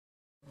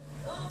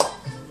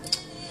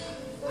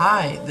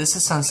Hi, this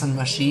is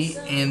Sonsonmushi,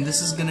 and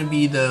this is going to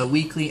be the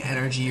weekly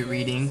energy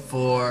reading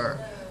for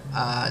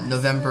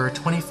November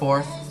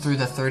 24th through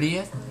the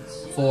 30th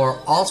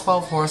for all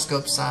 12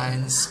 horoscope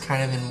signs,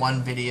 kind of in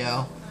one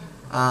video.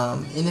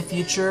 In the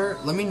future,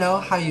 let me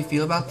know how you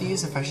feel about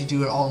these, if I should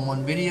do it all in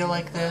one video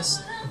like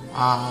this,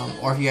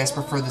 or if you guys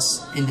prefer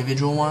this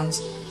individual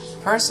ones.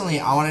 Personally,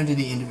 I want to do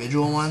the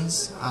individual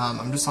ones.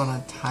 I'm just on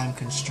a time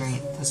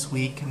constraint this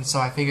week, and so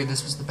I figured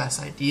this was the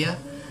best idea.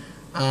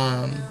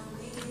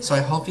 So I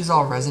hope these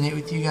all resonate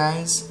with you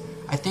guys.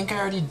 I think I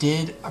already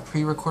did a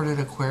pre-recorded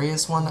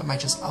Aquarius one that might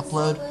just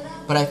upload,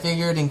 but I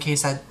figured in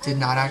case that did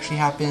not actually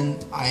happen,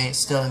 I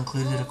still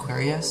included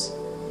Aquarius.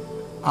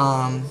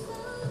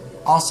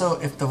 Also,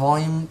 if the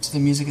volume to the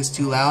music is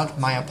too loud,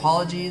 my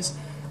apologies.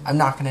 I'm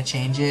not going to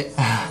change it,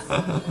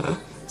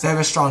 because I have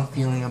a strong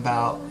feeling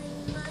about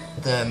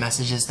the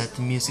messages that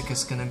the music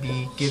is going to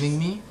be giving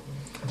me.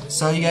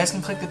 So you guys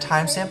can click the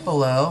timestamp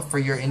below for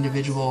your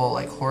individual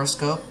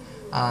horoscope.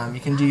 You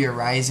can do your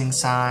rising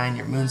sign,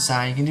 your moon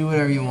sign, you can do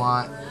whatever you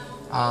want.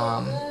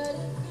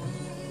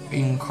 You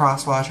can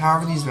cross-watch,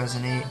 however these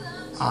resonate.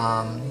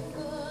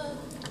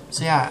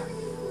 So yeah,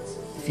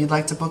 if you'd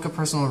like to book a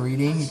personal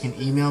reading, you can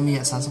email me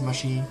at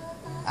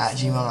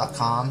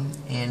sonsonmushi@gmail.com,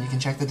 and you can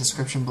check the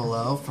description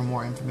below for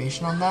more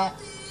information on that.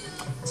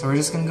 So we're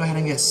just going to go ahead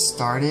and get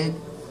started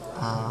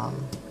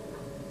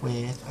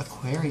with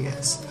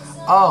Aquarius.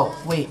 Oh,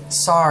 wait,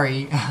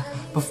 sorry.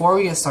 Before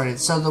we get started,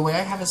 so the way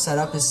I have it set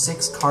up is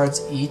 6 cards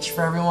each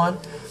for everyone.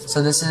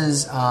 So this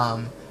is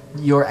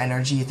your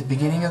energy at the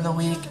beginning of the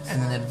week,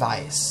 and then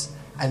advice.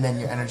 And then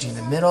your energy in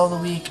the middle of the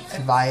week,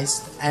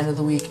 advice, end of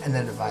the week, and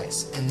then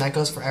advice. And that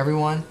goes for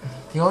everyone.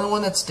 The only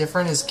one that's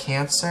different is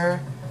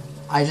Cancer.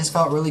 I just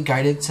felt really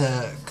guided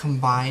to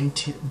combine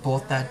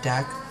both that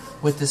deck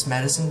with this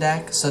medicine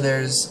deck. So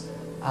there's,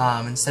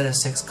 instead of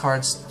 6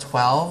 cards,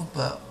 12.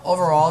 But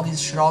overall, these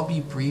should all be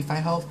brief,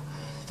 I hope.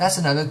 That's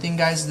another thing,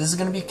 guys. This is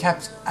going to be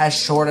kept as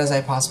short as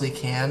I possibly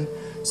can.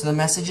 So the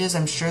messages,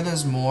 I'm sure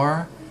there's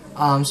more.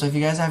 So if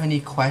you guys have any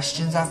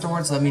questions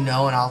afterwards, let me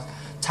know, and I'll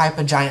type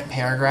a giant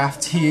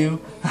paragraph to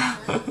you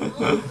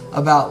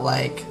about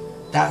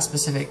that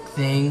specific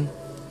thing.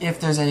 If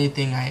there's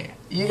anything,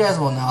 you guys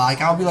will know.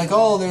 I'll be like,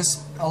 oh,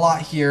 there's a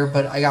lot here,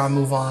 but I gotta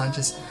move on.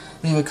 Just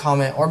leave a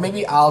comment, or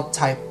maybe I'll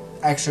type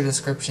extra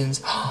descriptions.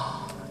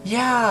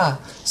 Yeah.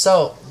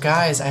 So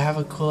guys, I have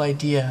a cool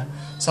idea.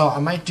 So I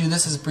might do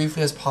this as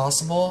briefly as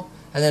possible,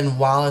 and then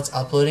while it's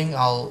uploading,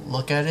 I'll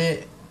look at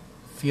it,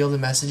 feel the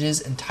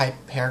messages, and type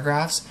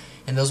paragraphs,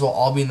 and those will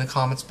all be in the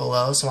comments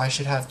below. So I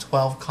should have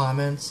 12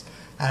 comments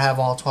that have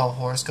all 12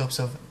 horoscopes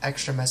of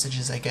extra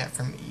messages I get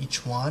from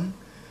each one.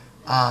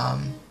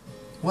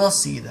 We'll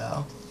see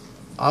though.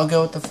 I'll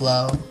go with the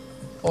flow,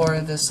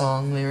 or the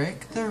song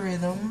lyric, the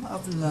rhythm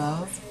of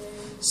love.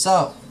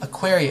 So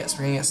Aquarius,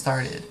 we're gonna get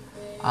started.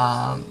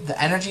 The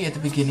energy at the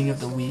beginning of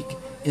the week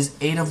is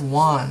 8 of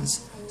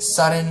Wands.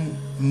 Sudden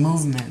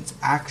movement,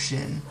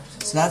 action.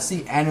 So that's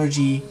the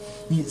energy.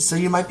 So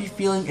you might be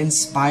feeling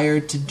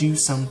inspired to do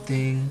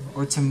something,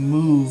 or to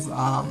move,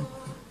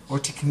 or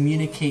to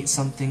communicate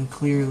something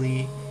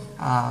clearly,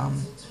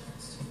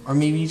 or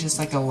maybe just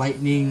like a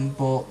lightning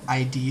bolt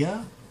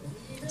idea.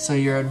 So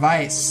your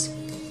advice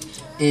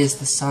is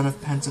the Son of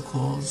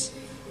Pentacles.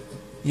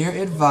 Your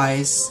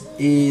advice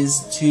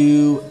is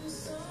to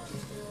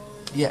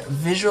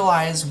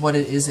visualize what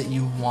it is that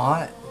you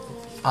want.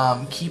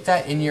 Keep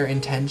that in your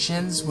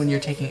intentions when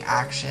you're taking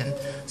action.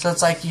 So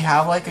it's like you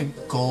have a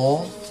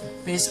goal,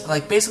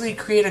 basically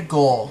create a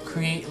goal,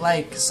 create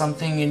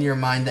something in your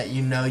mind that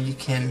you know you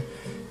can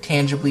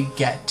tangibly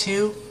get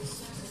to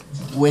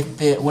with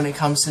it when it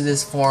comes to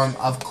this form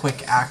of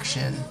quick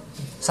action.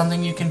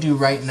 Something you can do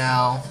right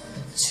now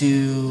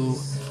to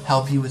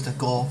help you with the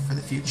goal for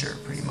the future,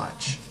 pretty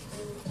much.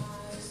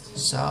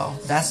 So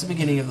that's the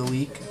beginning of the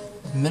week.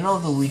 Middle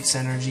of the week's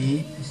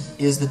energy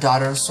is the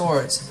Daughter of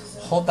Swords.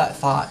 Hold that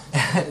thought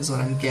is what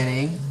I'm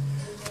getting.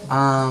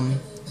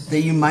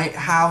 That you might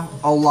have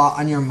a lot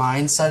on your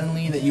mind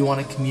suddenly that you want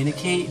to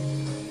communicate,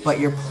 but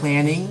you're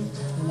planning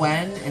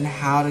when and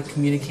how to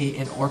communicate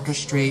and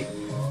orchestrate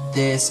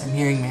this. I'm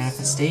hearing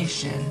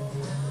manifestation.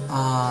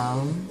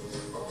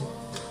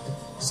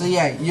 So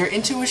yeah, your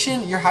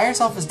intuition, your higher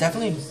self is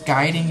definitely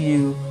guiding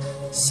you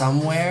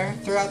somewhere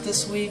throughout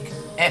this week.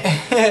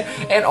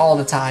 And all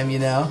the time, you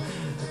know.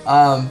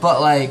 But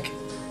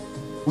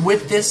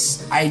with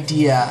this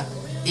idea,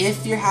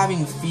 if you're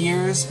having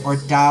fears or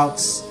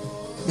doubts,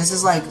 this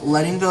is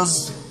letting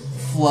those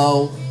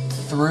flow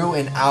through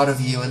and out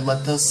of you, and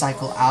let those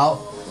cycle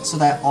out, so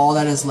that all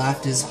that is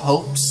left is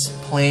hopes,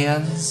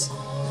 plans,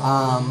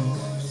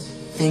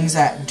 things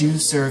that do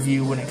serve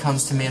you when it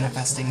comes to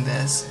manifesting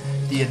this.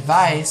 The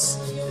advice,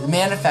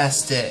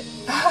 manifest it.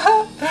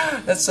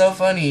 That's so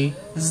funny.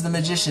 This is the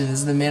magician,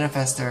 this is the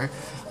manifester.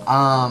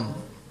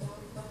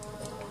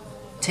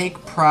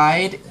 Take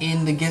pride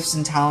in the gifts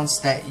and talents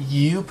that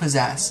you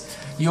possess.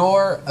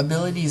 Your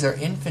abilities are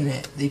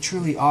infinite. They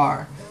truly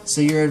are. So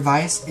your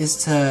advice is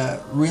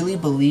to really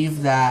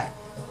believe that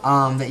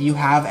that you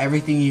have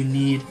everything you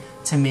need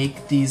to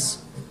make these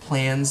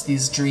plans,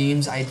 these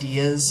dreams,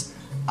 ideas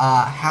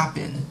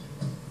happen.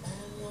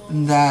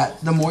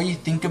 That the more you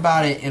think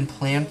about it and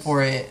plan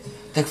for it,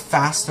 the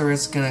faster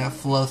it's gonna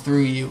flow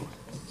through you.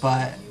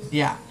 But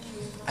yeah,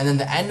 and then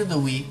the end of the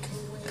week,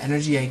 the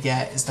energy I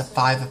get is the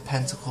 5 of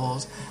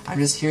Pentacles. I'm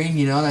just hearing,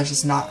 you know, that's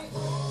just not,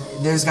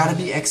 there's got to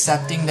be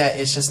accepting that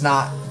it's just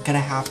not gonna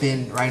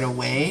happen right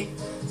away.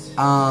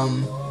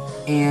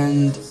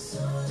 And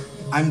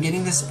I'm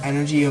getting this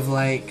energy of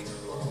like,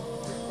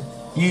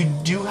 you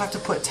do have to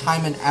put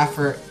time and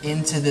effort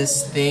into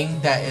this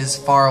thing that is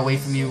far away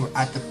from you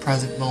at the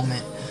present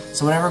moment.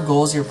 So whatever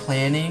goals you're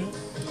planning,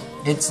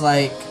 it's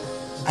like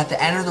at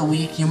the end of the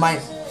week you might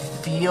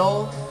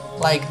feel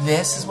like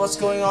this is what's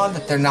going on,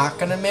 that they're not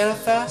going to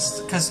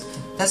manifest, because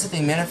that's the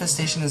thing,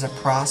 manifestation is a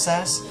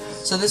process.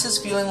 So this is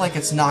feeling like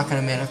it's not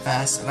going to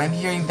manifest, and I'm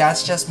hearing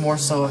that's just more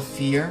so a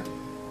fear,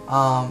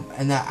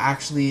 and that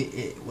actually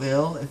it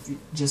will, if you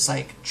just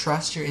like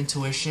trust your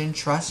intuition,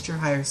 trust your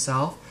higher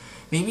self.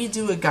 Maybe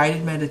do a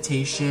guided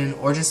meditation,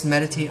 or just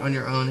meditate on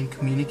your own and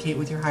communicate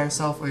with your higher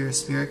self or your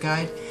spirit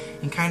guide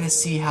and kind of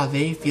see how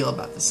they feel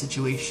about the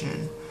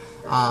situation.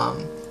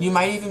 You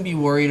might even be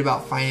worried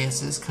about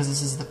finances because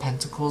this is the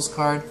Pentacles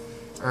card,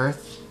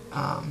 Earth.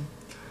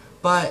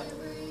 But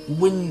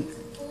when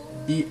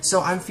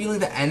so I'm feeling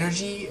the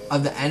energy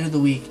of the end of the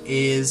week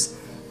is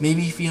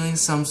maybe feeling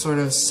some sort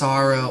of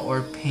sorrow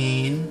or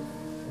pain,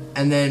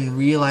 and then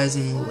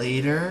realizing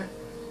later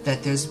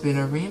that there's been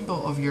a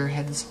rainbow over your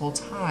head this whole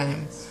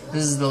time.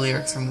 This is the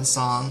lyrics from the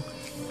song.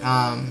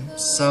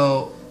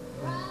 So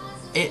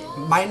it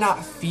might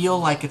not feel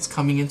like it's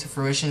coming into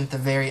fruition at the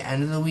very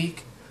end of the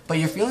week, but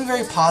you're feeling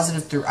very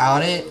positive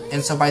throughout it,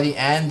 and so by the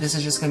end, this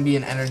is just going to be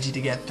an energy to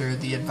get through.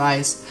 The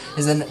advice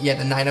is then, yeah,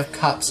 the 9 of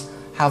Cups.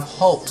 Have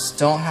hopes,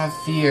 don't have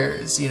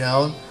fears, you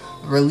know?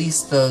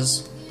 Release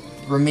those,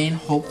 remain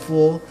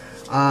hopeful.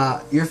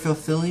 You're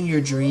fulfilling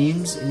your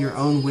dreams and your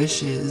own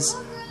wishes.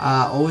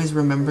 Always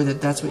remember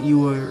that that's what you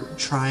were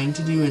trying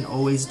to do and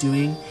always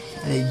doing,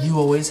 and that you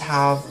always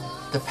have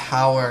the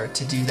power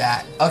to do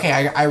that. Okay,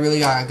 I really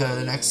gotta go to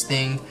the next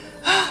thing.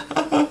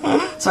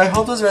 So I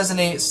hope those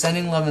resonate.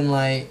 Sending love and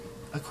light,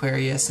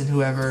 Aquarius, and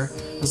whoever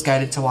was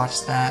guided to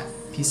watch that.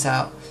 Peace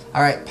out.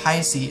 Alright,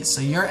 Pisces.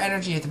 So your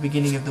energy at the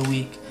beginning of the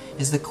week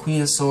is the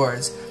Queen of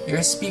Swords.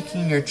 You're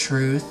speaking your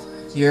truth.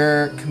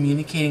 You're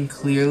communicating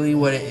clearly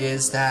what it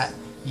is that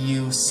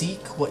you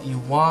seek, what you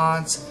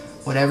want,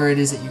 whatever it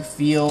is that you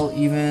feel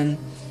even.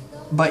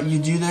 But you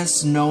do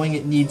this knowing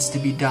it needs to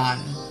be done.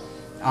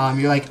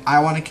 You're like,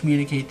 I want to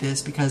communicate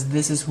this because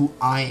this is who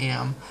I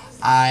am.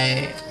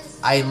 I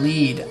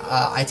lead.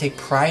 I take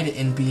pride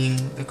in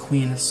being the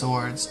Queen of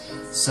Swords.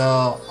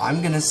 So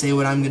I'm going to say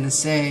what I'm going to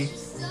say.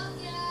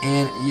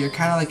 And you're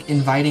kind of like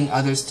inviting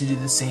others to do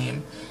the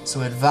same.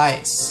 So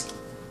advice.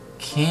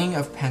 King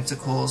of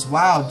Pentacles.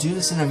 Wow, do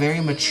this in a very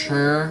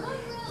mature,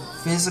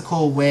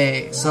 physical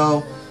way.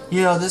 So,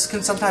 you know, this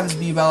can sometimes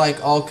be about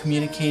like all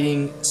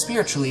communicating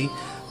spiritually,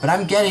 but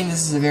I'm getting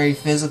this is a very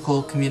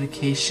physical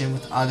communication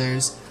with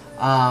others,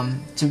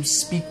 to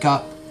speak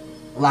up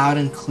loud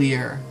and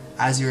clear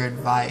as your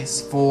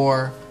advice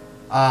for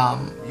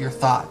your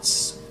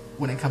thoughts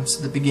when it comes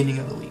to the beginning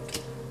of the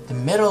week. The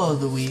middle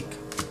of the week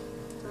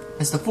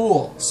is the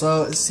Fool.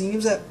 So it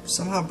seems that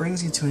somehow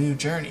brings you to a new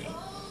journey.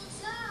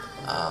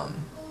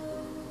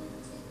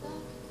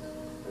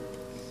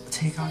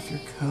 Take off your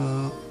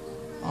coat.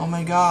 Oh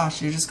my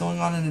gosh, you're just going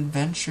on an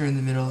adventure in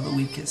the middle of the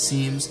week, it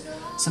seems.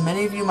 So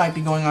many of you might be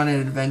going on an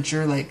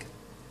adventure, like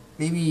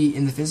maybe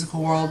in the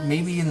physical world,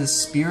 maybe in the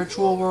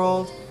spiritual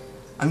world.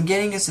 I'm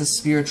getting it's a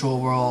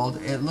spiritual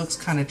world. It looks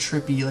kind of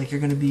trippy, like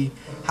you're going to be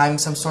having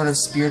some sort of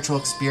spiritual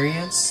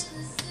experience.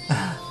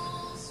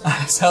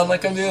 I sound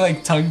like I'm doing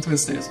like tongue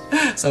twisters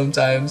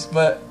sometimes.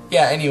 But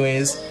yeah,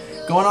 anyways,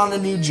 going on a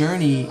new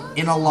journey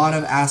in a lot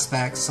of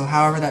aspects, so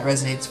however that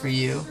resonates for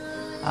you.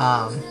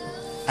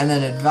 And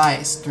then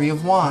advice, 3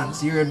 of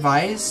Wands. Your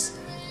advice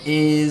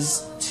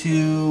is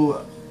to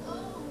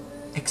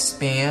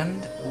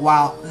expand.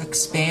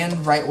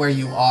 Expand right where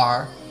you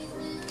are.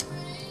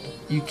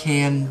 You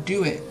can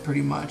do it,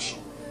 pretty much.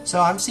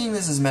 So I'm seeing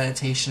this as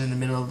meditation in the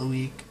middle of the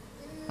week.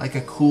 Like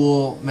a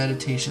cool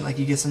meditation. Like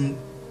you get some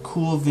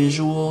cool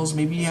visuals.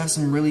 Maybe you have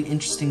some really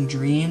interesting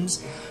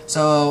dreams.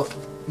 So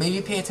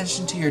maybe pay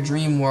attention to your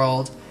dream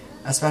world,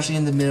 especially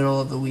in the middle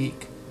of the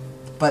week.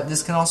 But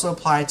this can also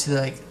apply to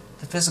like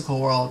the physical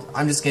world.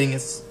 I'm just getting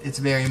it's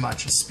very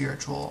much a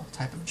spiritual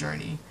type of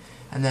journey.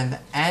 And then the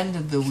end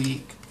of the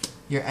week,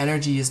 your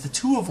energy is the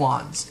 2 of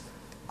Wands.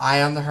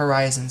 Eye on the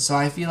horizon. So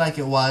I feel like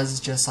it was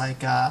just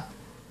like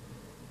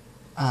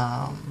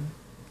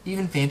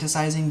even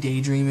fantasizing,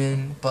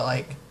 daydreaming, but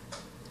like,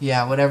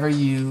 yeah, whatever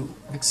you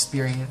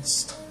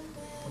experienced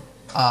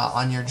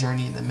on your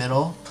journey in the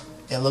middle,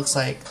 it looks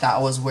like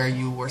that was where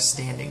you were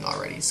standing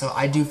already. So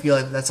I do feel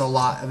like that's a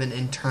lot of an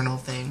internal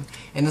thing.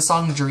 And the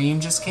song Dream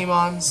just came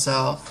on,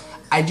 so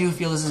I do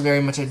feel this is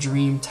very much a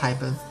dream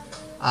type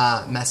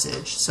of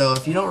message. So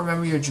if you don't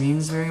remember your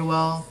dreams very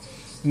well,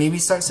 maybe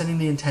start setting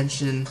the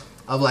intention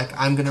of like,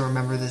 I'm going to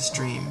remember this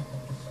dream.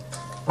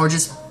 Or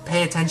just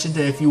pay attention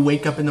to if you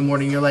wake up in the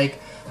morning, you're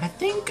like, I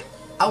think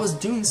I was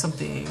doing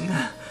something,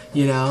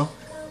 you know?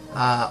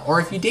 Or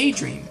if you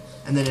daydream.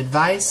 And then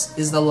advice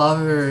is the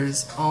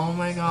Lovers. Oh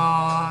my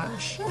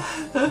gosh.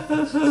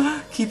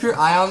 Keep your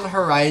eye on the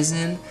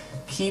horizon.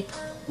 Keep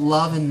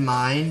love in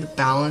mind.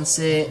 Balance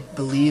it.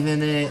 Believe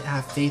in it.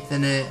 Have faith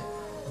in it.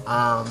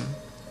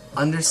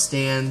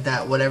 Understand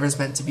that whatever's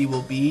meant to be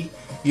will be.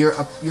 The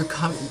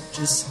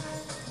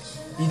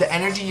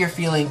energy you're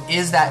feeling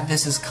is that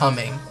this is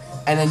coming.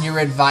 And then your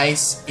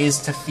advice is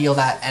to feel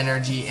that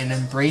energy and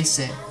embrace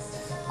it.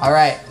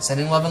 Alright,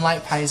 sending love and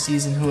light,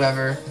 Pisces, and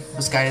whoever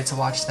was guided to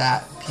watch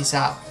that. Peace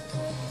out.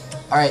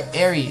 Alright,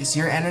 Aries,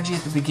 your energy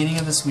at the beginning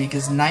of this week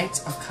is Knight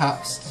of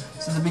Cups.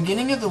 So the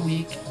beginning of the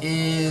week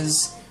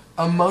is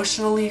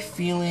emotionally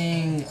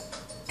feeling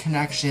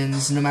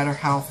connections, no matter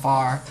how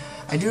far.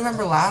 I do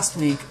remember last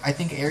week, I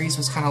think Aries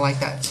was kind of like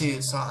that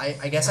too. So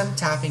I guess I'm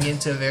tapping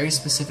into a very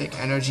specific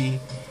energy.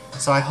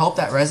 So I hope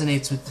that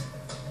resonates with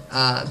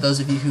those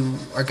of you who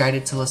are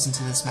guided to listen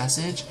to this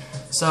message.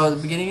 So at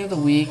the beginning of the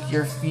week,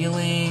 you're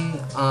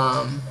feeling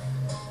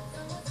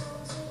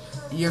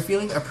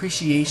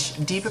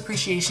appreciation, deep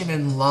appreciation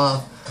and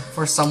love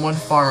for someone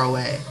far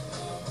away.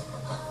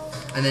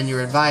 And then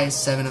your advice,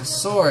 Seven of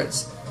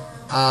Swords.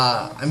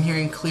 I'm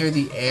hearing clear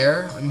the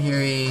air. I'm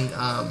hearing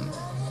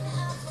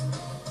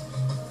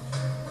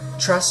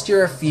trust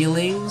your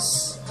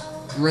feelings,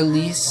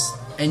 release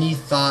any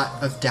thought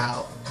of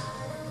doubt.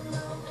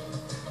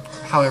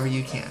 However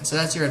you can. So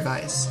that's your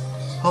advice.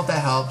 Hope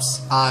that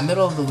helps.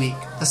 Middle of the week,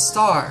 the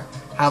Star.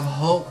 Have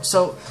hope.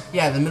 So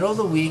yeah, the middle of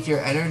the week, your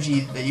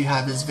energy that you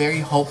have is very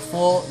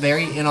hopeful,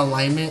 very in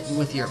alignment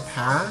with your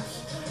path.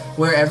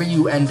 Wherever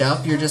you end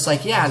up, you're just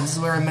like, yeah, this is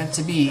where I'm meant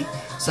to be.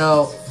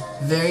 So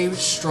very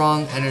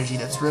strong energy.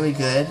 That's really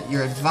good.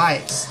 Your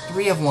advice,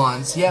 Three of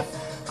Wands. Yep.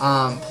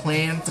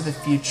 Plan for the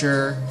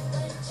future.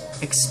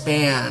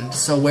 Expand.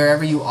 So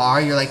wherever you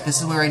are, you're like, this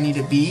is where I need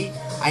to be.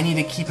 I need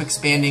to keep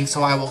expanding,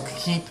 so I will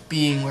keep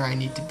being where I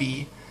need to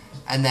be.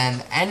 And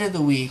then end of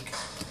the week.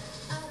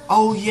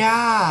 Oh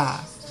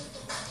yeah!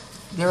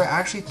 There were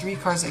actually 3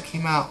 cards that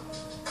came out.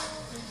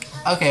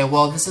 Okay,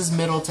 well this is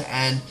middle to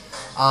end.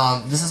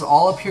 This is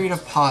all a period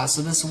of pause.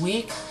 So this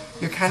week,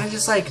 you're kind of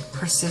just like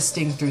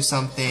persisting through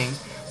something,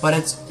 but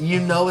it's, you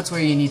know, it's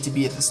where you need to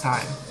be at this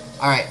time.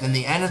 Alright, then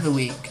the end of the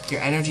week,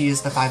 your energy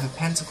is the Five of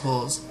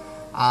Pentacles.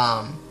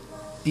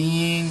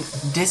 Being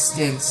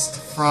distanced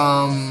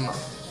from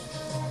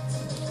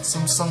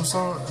some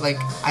sort of, like,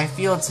 I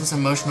feel it's this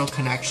emotional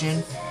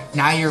connection.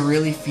 Now you're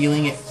really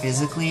feeling it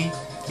physically.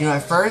 You know,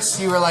 at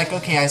first you were like,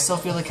 okay, I still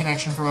feel the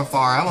connection from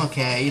afar. I'm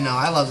okay. You know,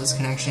 I love this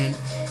connection.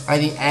 By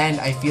the end,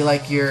 I feel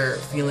like you're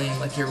feeling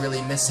like you're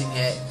really missing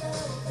it,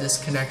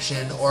 this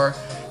connection, or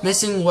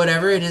missing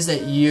whatever it is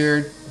that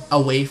you're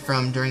away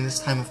from during this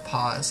time of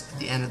pause at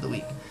the end of the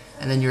week.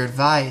 And then your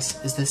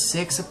advice is the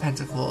Six of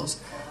Pentacles.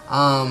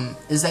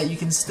 Is that you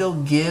can still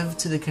give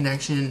to the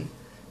connection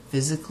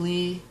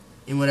physically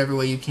in whatever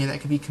way you can. That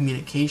could be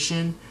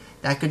communication.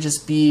 That could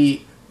just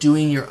be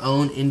doing your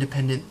own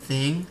independent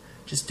thing.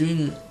 Just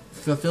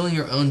fulfilling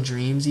your own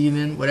dreams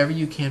even. Whatever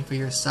you can for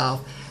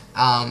yourself.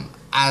 And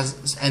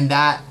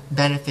that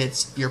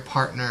benefits your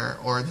partner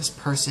or this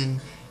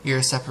person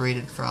you're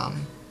separated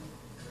from.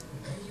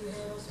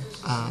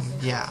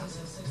 Yeah.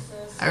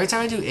 Every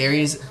time I do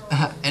Aries,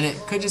 and it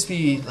could just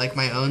be like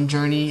my own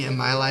journey in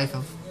my life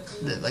of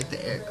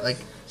like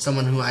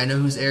someone who I know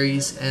who's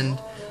Aries and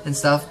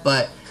stuff,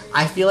 but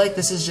I feel like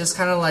this is just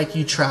kind of like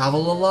you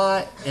travel a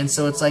lot, and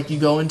so it's like you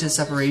go into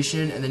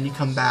separation and then you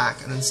come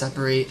back and then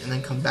separate and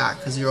then come back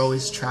because you're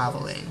always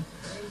traveling.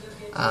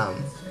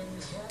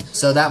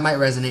 So that might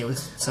resonate with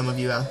some of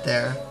you out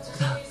there.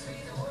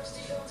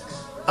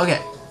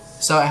 Okay,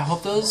 so I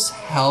hope those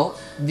help.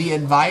 The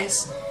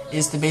advice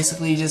is to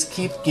basically just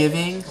keep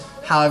giving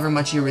however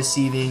much you're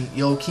receiving.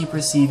 You'll keep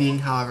receiving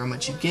however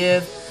much you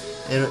give.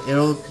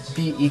 It'll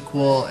be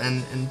equal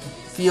and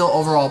feel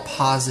overall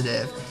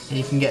positive, and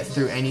you can get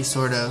through any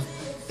sort of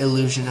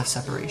illusion of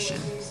separation.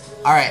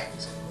 Alright,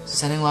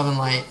 sending love and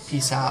light.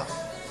 Peace out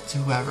to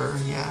whoever,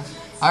 yeah.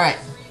 Alright,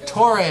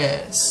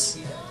 Taurus,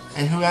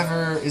 and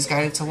whoever is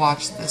guided to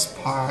watch this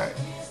part.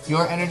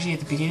 Your energy at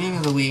the beginning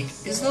of the week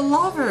is the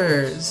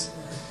Lovers.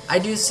 I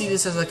do see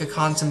this as like a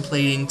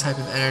contemplating type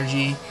of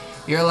energy.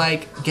 You're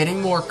like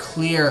getting more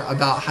clear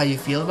about how you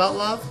feel about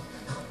love.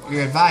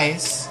 Your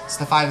advice is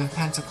the Five of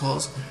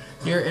Pentacles.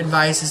 Your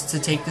advice is to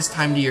take this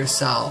time to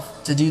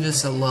yourself, to do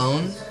this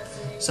alone.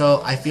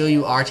 So I feel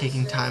you are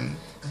taking time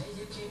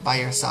by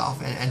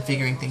yourself and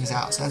figuring things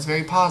out. So that's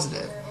very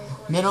positive.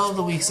 Middle of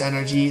the week's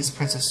energy is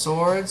Prince of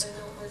Swords,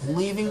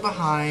 leaving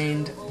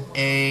behind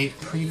a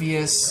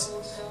previous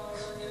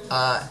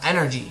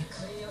energy.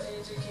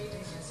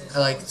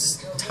 Like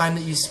time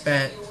that you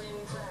spent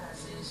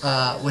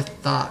with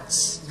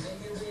thoughts.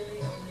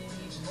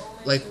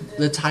 Like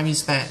the time you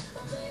spent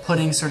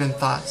putting certain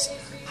thoughts.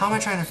 How am I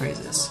trying to phrase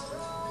this?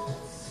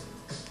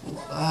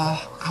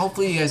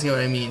 Hopefully you guys get what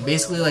I mean.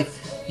 Basically, like,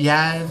 you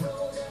have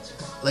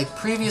like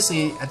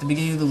previously at the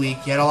beginning of the week,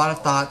 you had a lot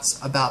of thoughts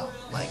about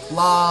like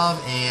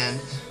love and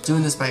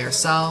doing this by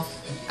yourself,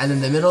 and then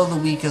the middle of the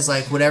week is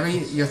like whatever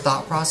your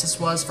thought process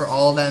was for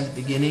all of that in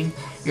the beginning,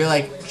 you're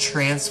like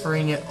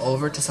transferring it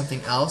over to something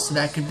else. So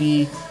that could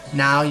be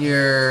now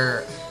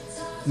you're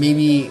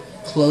maybe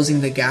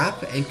closing the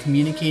gap and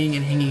communicating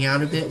and hanging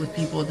out a bit with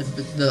people at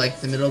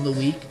the middle of the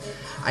week.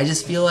 I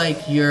just feel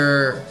like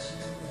your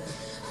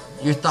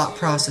thought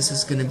process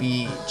is going to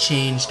be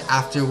changed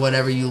after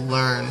whatever you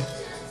learn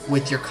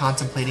with your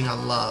contemplating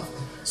on love.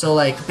 So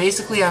like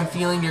basically I'm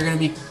feeling you're going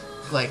to be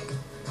like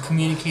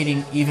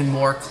communicating even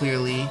more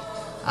clearly,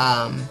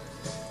 and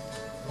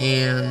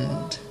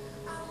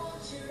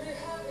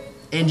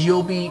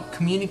you'll be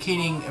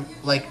communicating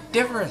like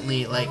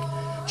differently, like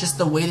just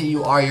the way that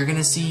you are. You're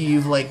gonna see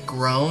you've like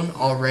grown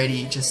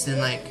already just in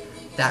like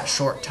that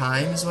short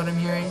time is what I'm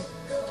hearing.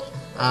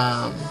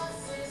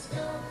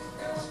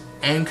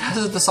 And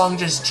because of the song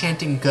just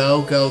chanting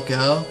go, go,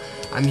 go,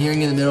 I'm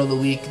hearing in the middle of the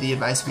week the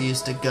advice for you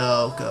is to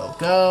go, go,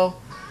 go.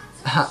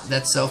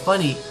 That's so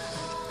funny,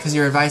 because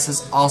your advice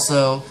is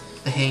also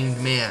the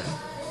Hanged Man,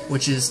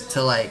 which is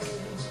to like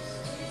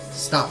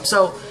stop.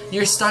 So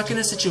you're stuck in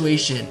a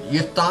situation.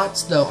 Your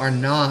thoughts though are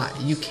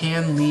not. You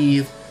can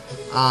leave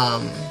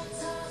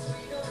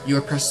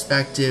your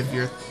perspective,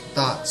 your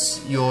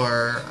thoughts,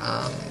 your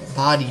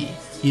body,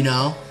 you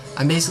know?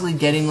 I'm basically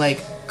getting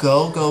like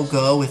go, go,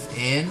 go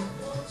within.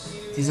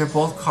 These are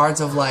both cards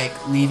of like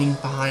leaving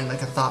behind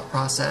like a thought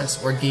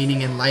process or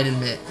gaining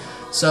enlightenment.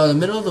 So the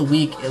middle of the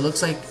week, it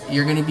looks like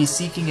you're going to be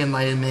seeking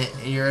enlightenment,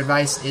 and your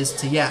advice is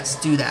to, yes,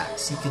 do that,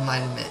 seek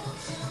enlightenment.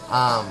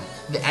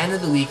 The end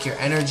of the week, your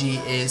energy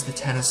is the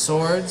Ten of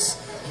Swords.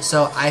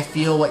 So I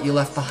feel what you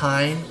left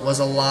behind was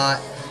a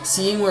lot,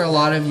 seeing where a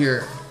lot of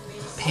your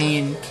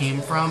pain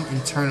came from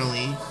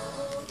internally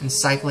and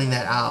cycling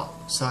that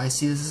out. So I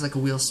see this as like a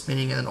wheel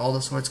spinning and all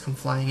the swords come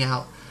flying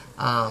out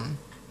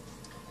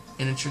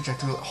in a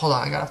trajectory. Hold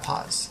on, I gotta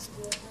pause.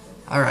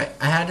 Alright,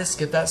 I had to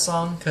skip that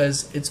song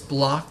because it's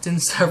blocked in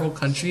several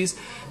countries,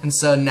 and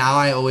so now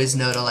I always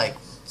know to like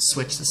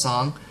switch the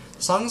song.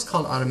 The song is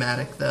called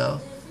Automatic though.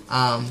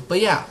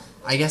 But yeah,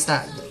 I guess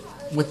that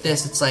with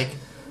this it's like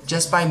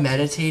just by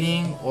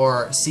meditating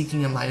or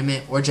seeking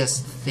enlightenment or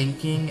just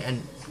thinking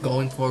and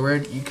going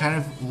forward, you kind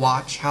of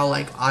watch how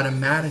like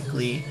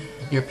automatically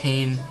your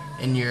pain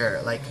and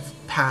your like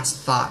past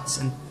thoughts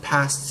and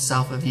past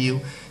self of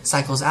you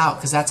cycles out,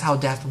 because that's how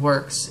death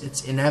works.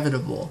 It's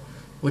inevitable,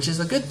 which is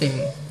a good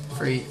thing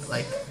for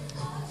like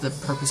the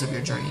purpose of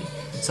your journey.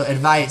 So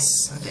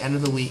advice at the end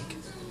of the week,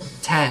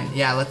 10.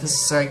 Yeah, let this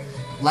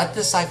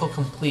cycle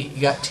complete.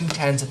 You got 2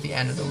 10s at the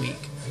end of the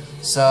week.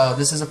 So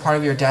this is a part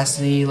of your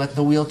destiny. Let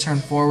the wheel turn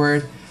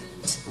forward,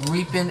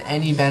 reap in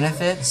any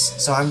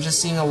benefits. So I'm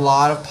just seeing a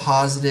lot of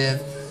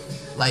positive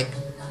like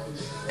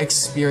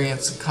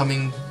experience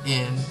coming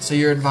in. So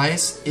your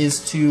advice is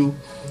to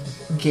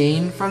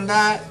gain from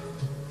that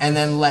and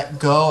then let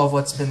go of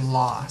what's been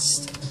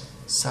lost.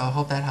 So I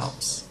hope that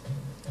helps.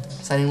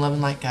 Sending love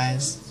and light,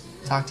 guys.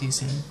 Talk to you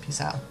soon.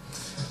 Peace out.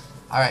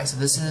 Alright, so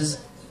this is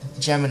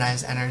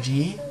Gemini's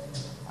energy.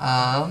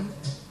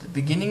 The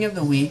beginning of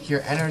the week,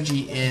 your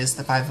energy is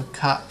the 5 of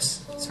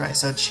Cups. That's right,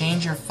 so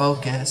change your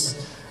focus.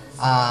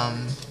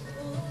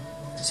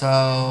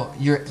 So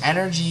your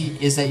energy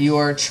is that you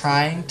are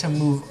trying to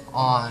move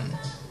on.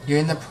 You're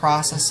in the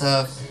process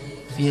of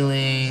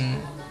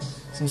feeling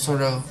some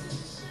sort of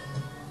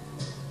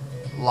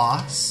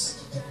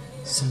loss,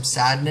 some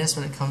sadness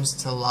when it comes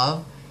to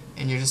love,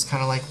 and you're just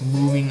kind of like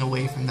moving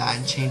away from that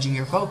and changing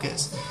your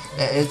focus.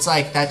 It's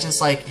like that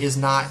just like is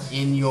not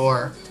in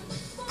your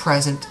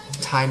present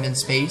time and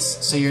space,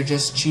 so you're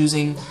just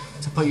choosing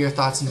to put your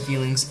thoughts and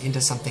feelings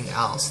into something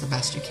else the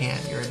best you can.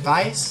 Your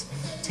advice,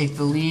 take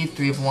the lead,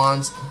 3 of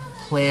Wands,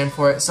 plan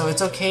for it. So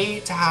it's okay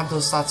to have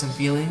those thoughts and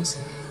feelings,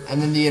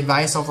 and then the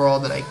advice overall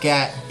that I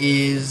get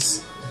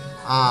is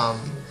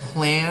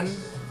plan,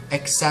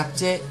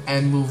 accept it,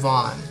 and move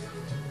on.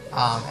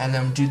 And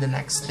then do the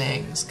next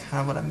thing is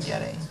kind of what I'm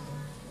getting.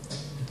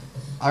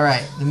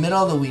 Alright, the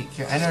middle of the week,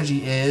 your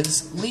energy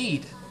is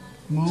lead.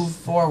 Move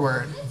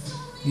forward.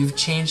 You've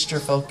changed your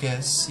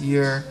focus.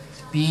 You're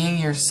being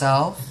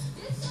yourself.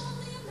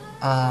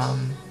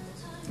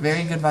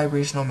 Very good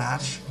vibrational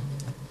match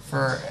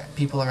for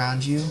people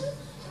around you.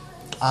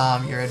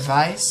 Your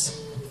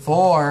advice,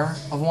 4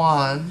 of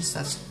Wands.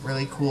 That's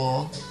really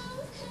cool.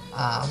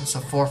 So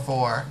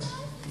 4-4.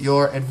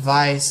 Your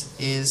advice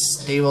is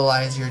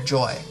stabilize your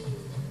joy.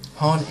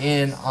 Hone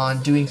in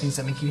on doing things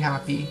that make you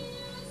happy.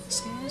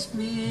 Seems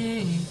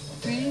me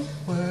 3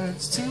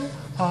 words, 2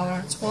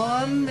 hearts,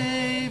 1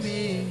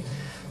 maybe.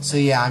 So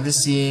yeah, I'm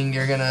just seeing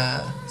you're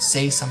gonna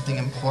say something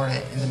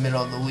important in the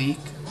middle of the week,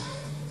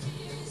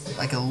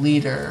 like a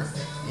leader.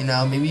 You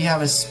know, maybe you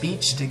have a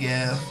speech to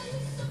give.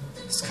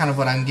 It's kind of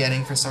what I'm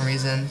getting for some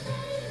reason.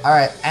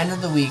 Alright, end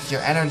of the week,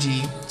 your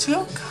energy, 2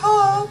 of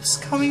Cups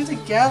coming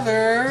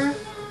together.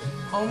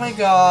 Oh my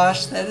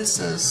gosh, that is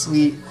so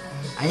sweet.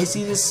 I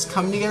see this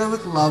coming together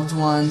with loved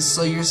ones,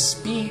 so your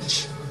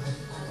speech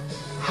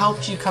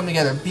helped you come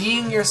together.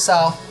 Being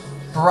yourself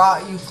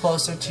brought you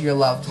closer to your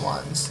loved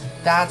ones.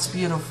 That's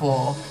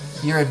beautiful.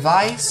 Your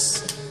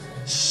advice,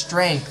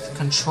 strength,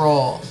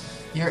 control.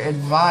 Your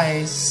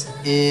advice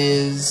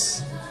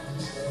is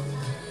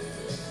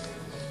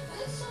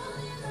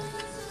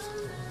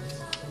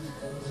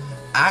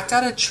act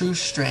out of true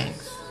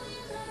strength,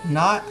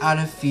 not out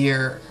of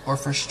fear or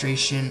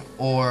frustration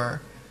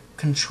or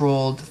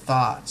controlled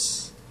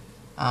thoughts.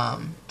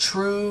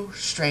 True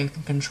strength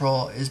and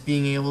control is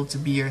being able to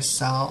be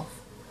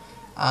yourself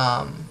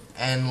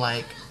and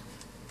like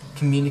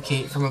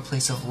communicate from a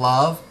place of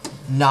love,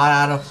 not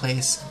out of a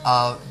place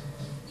of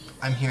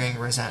I'm hearing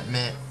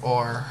resentment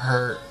or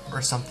hurt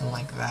or something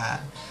like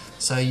that.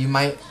 So you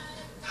might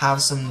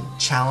have some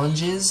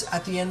challenges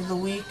at the end of the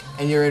week,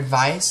 and your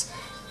advice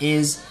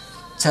is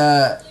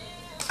to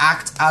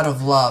act out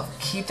of love.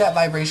 Keep that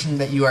vibration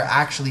that you are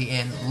actually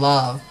in,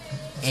 love,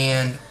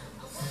 and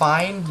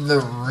find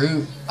the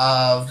root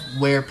of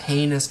where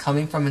pain is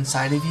coming from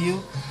inside of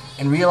you,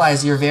 and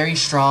realize you're very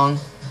strong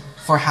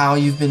for how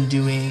you've been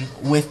doing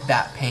with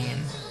that pain,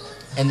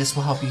 and this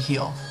will help you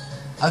heal.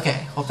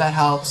 Okay, hope that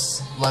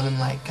helps. Love and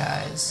light,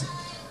 guys.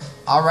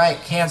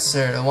 Alright,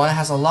 Cancer, the one that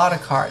has a lot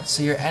of cards.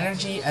 So your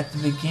energy at the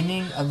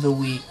beginning of the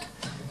week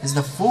is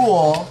the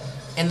Fool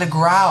and the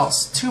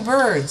Grouse. 2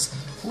 birds.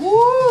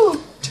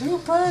 Woo! 2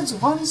 birds,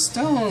 1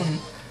 stone.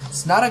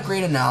 It's not a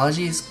great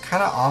analogy. It's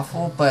kind of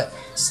awful, but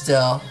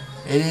still,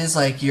 it is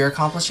like you're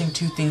accomplishing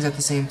 2 things at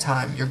the same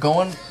time. You're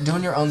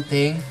doing your own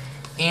thing,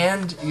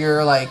 and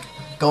you're like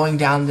going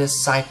down this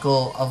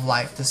cycle of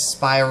life, this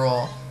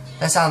spiral.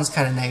 That sounds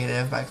kind of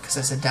negative because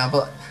I said down,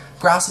 but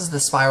Grouse is the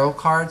spiral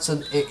card,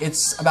 so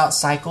it's about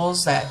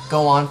cycles that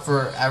go on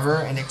forever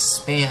and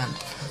expand.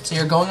 So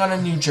you're going on a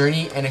new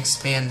journey and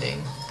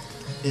expanding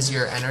is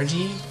your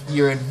energy.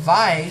 Your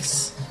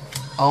advice,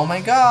 oh my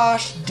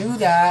gosh, do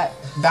that.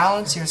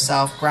 Balance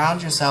yourself,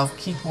 ground yourself,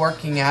 keep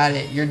working at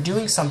it. You're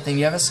doing something,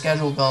 you have a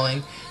schedule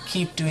going.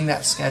 Keep doing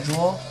that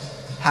schedule.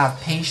 Have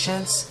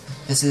patience.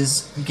 This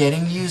is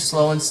getting you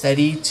slow and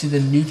steady to the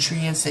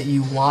nutrients that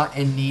you want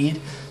and need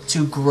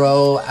to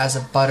grow as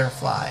a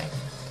butterfly,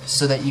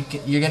 so that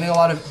you're getting a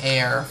lot of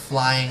air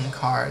flying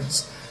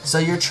cards. So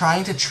you're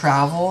trying to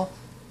travel,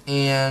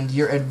 and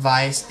your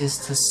advice is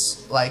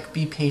to like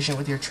be patient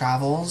with your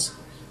travels,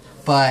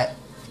 but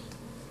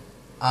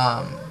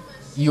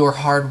your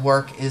hard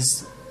work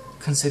is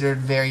considered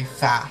very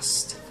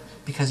fast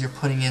because you're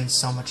putting in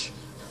so much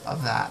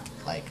of that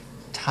like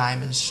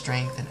time and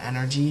strength and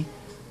energy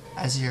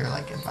as your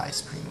like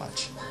advice pretty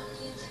much.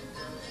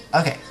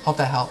 Okay, hope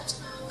that helped.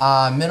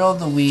 Middle of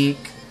the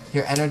week,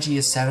 your energy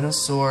is 7 of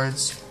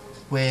Swords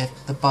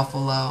with the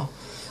Buffalo.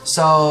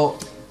 So,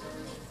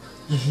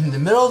 in the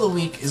middle of the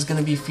week is going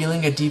to be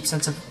feeling a deep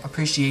sense of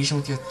appreciation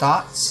with your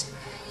thoughts,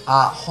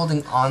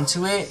 holding on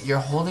to it. You're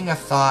holding a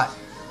thought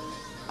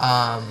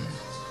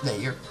that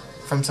you're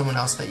from someone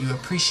else, that you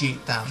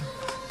appreciate them,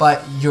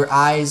 but your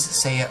eyes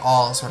say it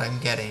all is what I'm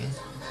getting.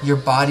 Your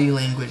body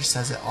language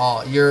says it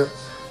all. You're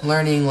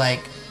learning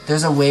like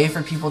there's a way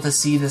for people to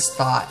see this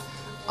thought,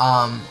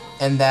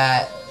 and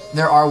that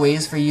there are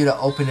ways for you to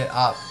open it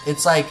up.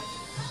 It's like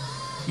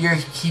you're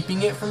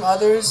keeping it from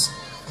others.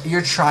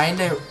 You're trying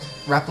to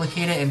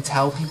replicate it and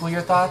tell people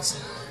your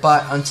thoughts,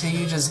 but until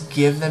you just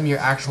give them your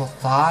actual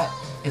thought,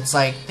 it's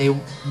like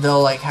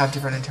they'll like have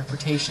different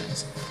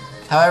interpretations.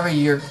 However,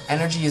 your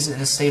energy is in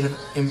a state of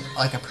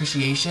like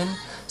appreciation.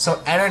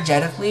 So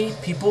energetically,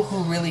 people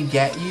who really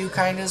get you,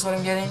 kind of is what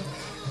I'm getting,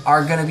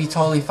 are gonna be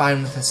totally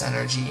fine with this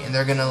energy, and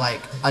they're gonna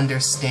like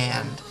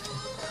understand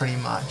pretty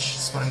much.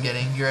 That's what I'm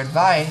getting. Your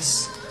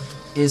advice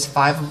is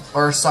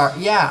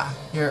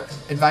your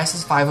advice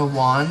is 5 of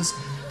Wands.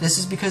 This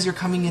is because you're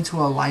coming into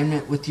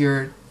alignment with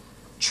your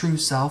true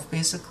self,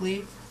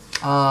 basically.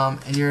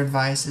 And your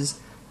advice is,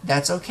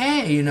 that's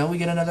okay, you know, we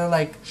get another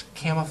like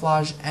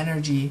camouflage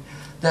energy.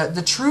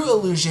 The true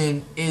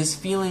illusion is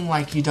feeling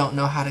like you don't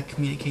know how to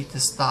communicate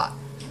this thought,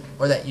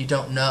 or that you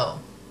don't know,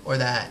 or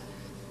that,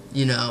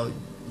 you know,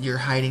 you're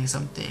hiding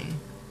something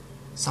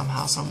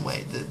somehow, some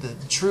way. The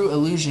true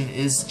illusion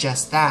is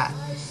just that.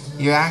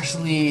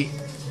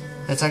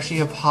 That's actually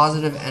a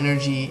positive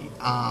energy.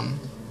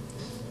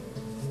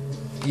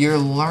 You're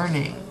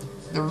learning.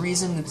 The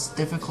reason it's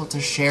difficult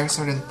to share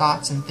certain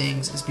thoughts and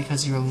things is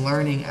because you're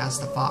learning as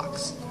the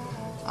fox.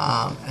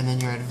 And then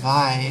your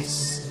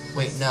advice...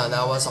 Wait, no,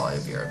 that was all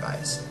of your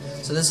advice.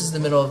 So this is the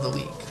middle of the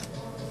week.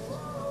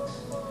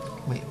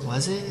 Wait,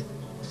 was it?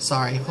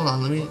 Sorry, hold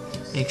on, let me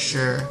make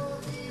sure.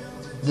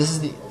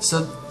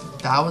 So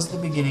that was the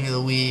beginning of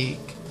the week.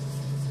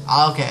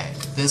 Okay,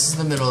 this is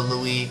the middle of the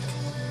week.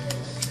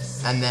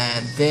 And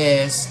then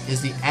this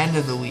is the end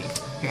of the week.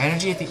 Your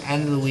energy at the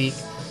end of the week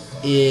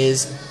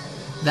is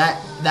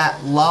that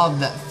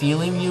love, that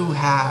feeling you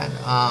had.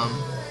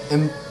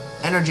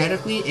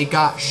 Energetically, it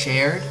got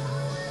shared.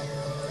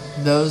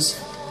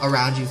 Those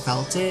around you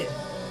felt it.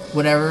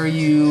 Whatever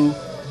your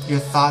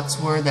thoughts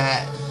were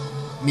that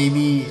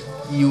maybe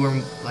you were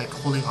like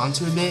holding on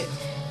to a bit,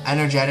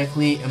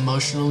 energetically,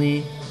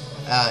 emotionally,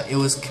 it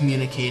was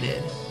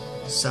communicated.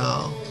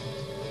 So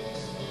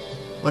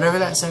whatever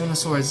that Seven of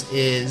Swords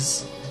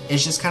is,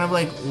 it's just kind of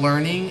like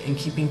learning and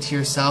keeping to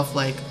yourself,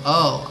 like,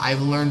 oh,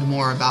 I've learned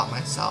more about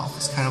myself.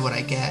 It's kind of what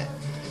I get.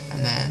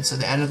 And then, so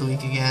the end of the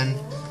week again,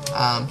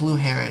 Blue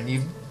Heron.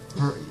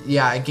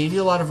 I gave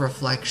you a lot of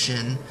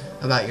reflection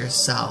about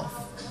yourself.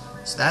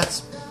 So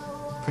that's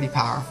pretty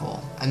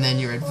powerful. And then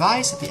your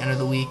advice at the end of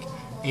the week,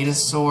 Eight of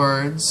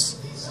Swords.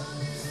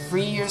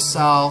 Free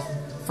yourself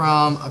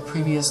from a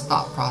previous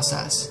thought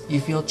process. You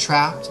feel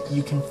trapped,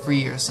 you can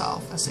free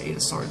yourself. That's the Eight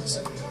of Swords.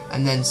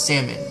 And then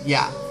Salmon.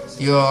 Yeah.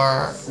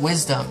 Your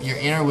wisdom, your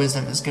inner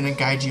wisdom is going to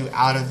guide you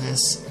out of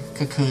this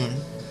cocoon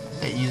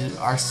that you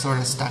are sort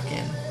of stuck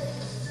in.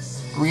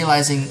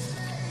 Realizing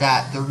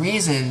that the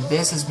reason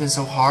this has been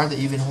so hard, that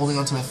you've been holding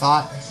on to a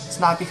thought, it's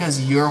not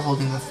because you're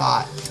holding the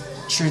thought.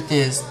 Truth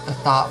is, the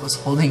thought was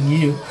holding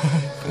you.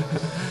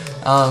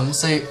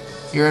 So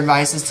your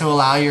advice is to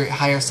allow your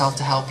higher self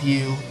to help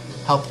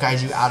guide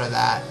you out of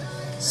that.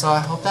 So I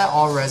hope that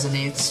all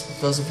resonates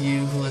with those of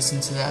you who listen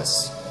to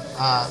this,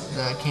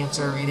 the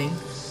Cancer reading.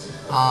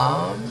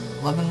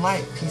 Love and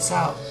light. Peace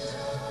out.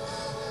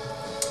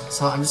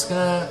 So I'm just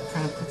gonna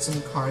kind of put some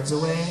cards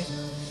away.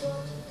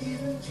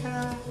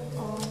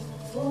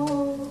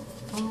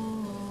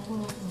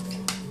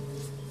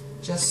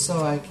 Just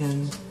so I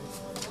can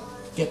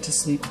get to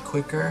sleep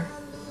quicker.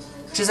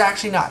 Which is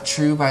actually not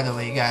true, by the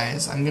way,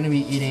 guys. I'm gonna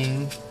be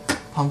eating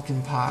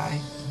pumpkin pie.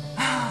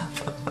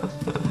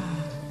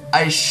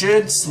 I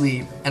should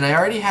sleep, and I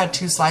already had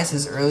 2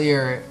 slices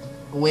earlier,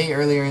 way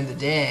earlier in the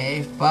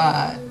day,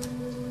 but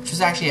which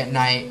was actually at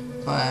night,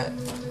 but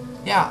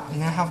yeah, I'm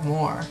gonna have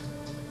more.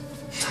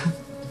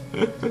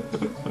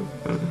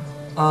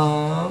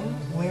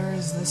 Where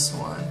is this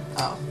one?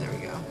 Oh, there we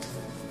go.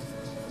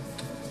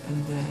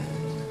 And then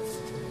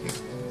here.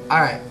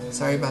 Alright,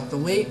 sorry about the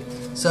wait.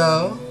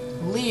 So,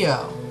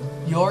 Leo,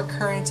 your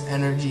current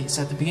energy.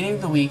 So at the beginning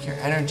of the week, your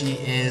energy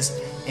is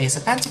Ace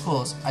of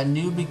Pentacles, a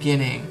new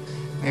beginning.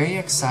 Very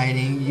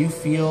exciting. You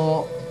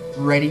feel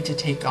ready to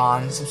take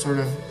on some sort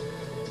of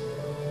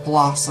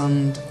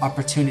blossomed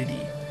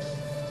opportunity.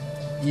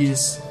 You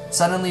just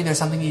suddenly there's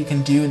something you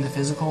can do in the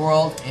physical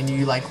world and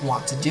you like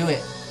want to do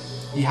it.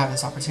 You have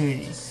this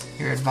opportunity.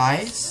 Your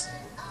advice?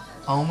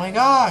 Oh my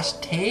gosh,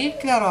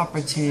 take that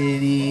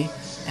opportunity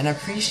and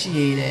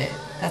appreciate it.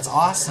 That's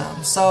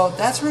awesome. So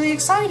that's really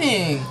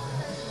exciting.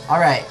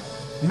 Alright,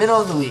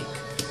 middle of the week.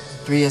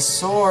 Three of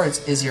Swords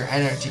is your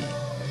energy.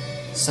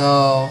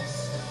 So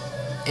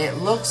it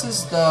looks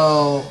as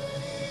though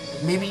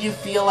maybe you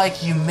feel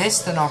like you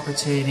missed an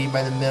opportunity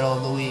by the middle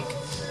of the week.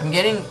 I'm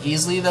getting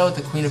easily though with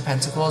the Queen of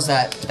Pentacles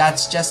that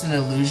that's just an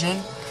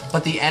illusion,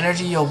 but the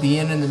energy you'll be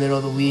in the middle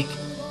of the week,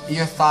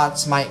 your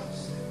thoughts might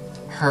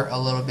hurt a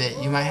little bit.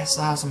 You might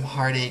still have some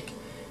heartache,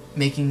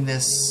 making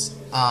this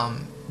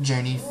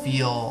journey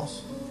feel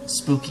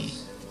spooky.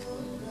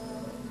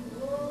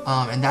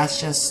 And that's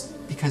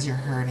just because you're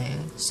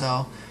hurting.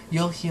 So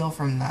you'll heal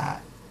from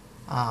that.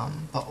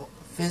 But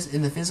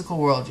in the physical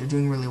world, you're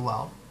doing really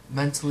well.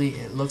 Mentally,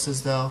 it looks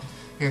as though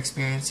you're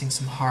experiencing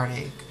some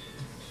heartache.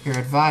 Your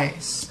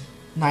advice,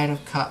 Knight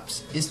of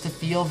Cups, is to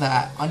feel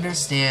that,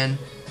 understand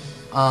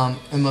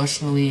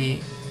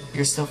emotionally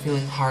you're still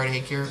feeling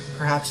heartache, you're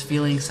perhaps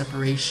feeling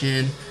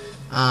separation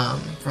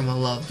from a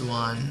loved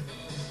one.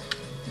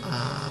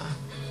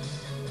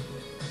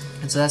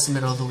 And so that's the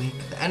middle of the week.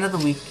 The end of the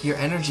week, your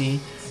energy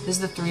is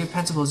the Three of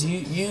Pentacles.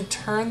 You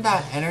turn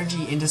that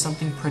energy into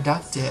something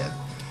productive.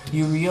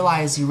 You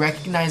realize, you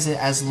recognize it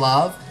as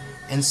love,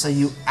 and so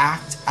you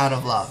act out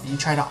of love. You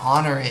try to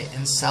honor it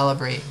and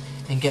celebrate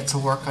and get to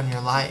work on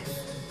your life.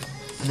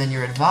 And then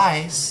your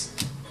advice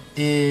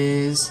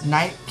is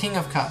King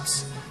of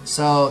Cups.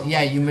 So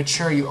yeah, you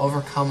mature, you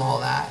overcome all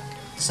that.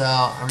 So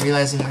I'm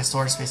realizing my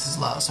storage space is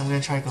low, so I'm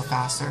going to try to go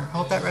faster.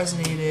 Hope that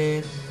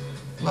resonated.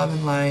 Love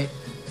and light.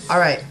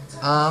 Alright,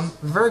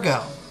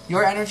 Virgo,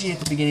 your energy at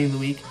the beginning of the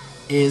week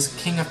is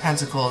King of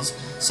Pentacles.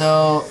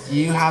 So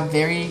you have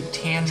very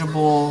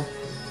tangible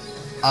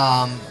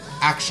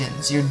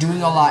actions. You're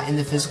doing a lot in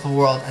the physical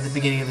world at the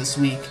beginning of this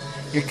week.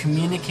 You're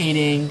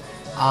communicating,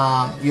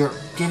 you're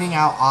giving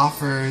out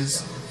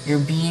offers, you're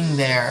being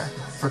there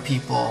for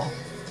people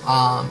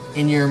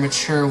in your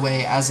mature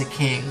way as a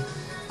king.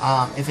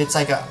 If it's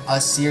like a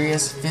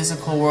serious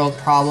physical world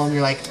problem,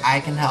 you're like, I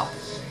can help.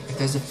 If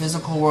there's a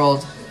physical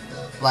world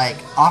like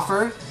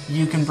offer,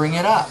 you can bring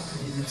it up.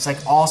 It's like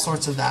all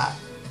sorts of that.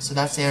 So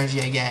that's the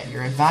energy I get.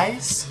 Your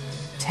advice,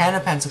 10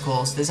 of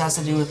Pentacles. This has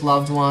to do with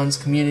loved ones,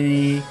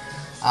 community,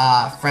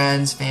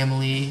 friends,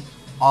 family,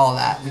 all of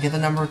that. We get the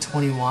number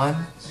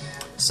 21.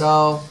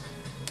 So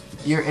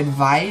your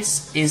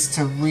advice is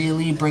to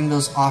really bring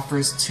those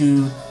offers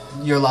to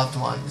your loved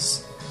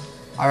ones.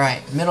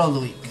 Alright, middle of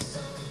the week.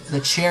 The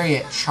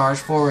Chariot, charge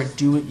forward,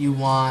 do what you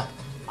want,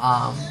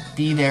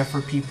 be there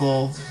for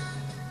people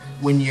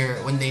when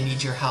they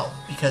need your help,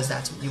 because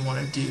that's what you want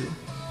to do,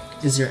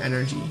 is your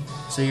energy.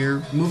 So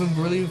you're moving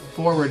really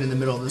forward in the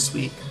middle of this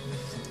week.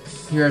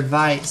 Your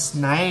advice,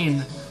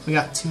 9. We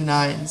got 2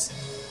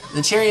 9s.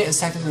 The Chariot is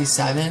technically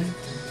 7,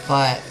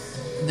 but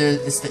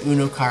it's the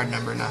Uno card,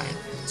 number 9.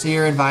 So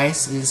your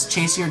advice is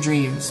chase your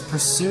dreams,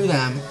 pursue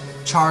them,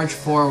 charge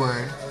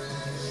forward,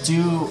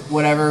 do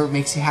whatever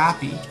makes you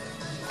happy.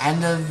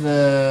 End of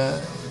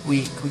the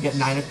week, we get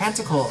 9 of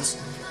Pentacles.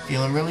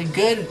 Feeling really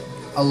good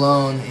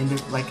alone in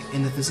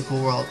the physical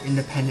world,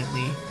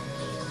 independently.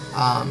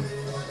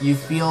 You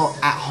feel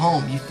at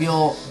home. You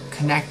feel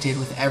connected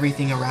with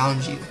everything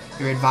around you.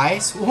 Your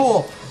advice?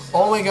 Whoa!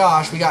 Oh my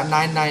gosh, we got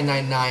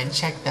 9999.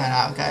 Check that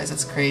out, guys.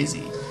 That's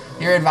crazy.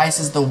 Your advice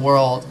is the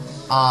world.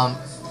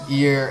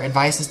 Your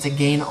advice is to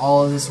gain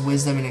all of this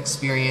wisdom and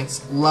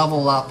experience,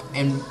 level up,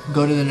 and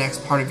go to the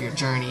next part of your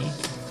journey,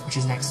 which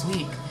is next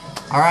week.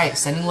 Alright,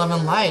 sending love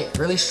and light.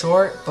 Really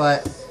short,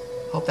 but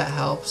hope that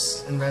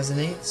helps and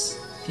resonates.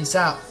 Peace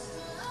out.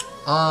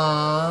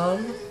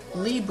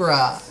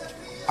 Libra.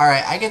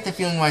 Alright, I get the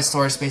feeling my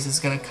storage space is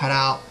going to cut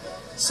out.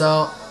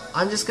 So,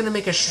 I'm just going to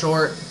make a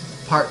short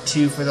part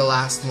 2 for the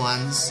last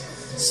ones.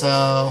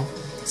 So,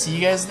 see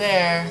you guys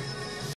there.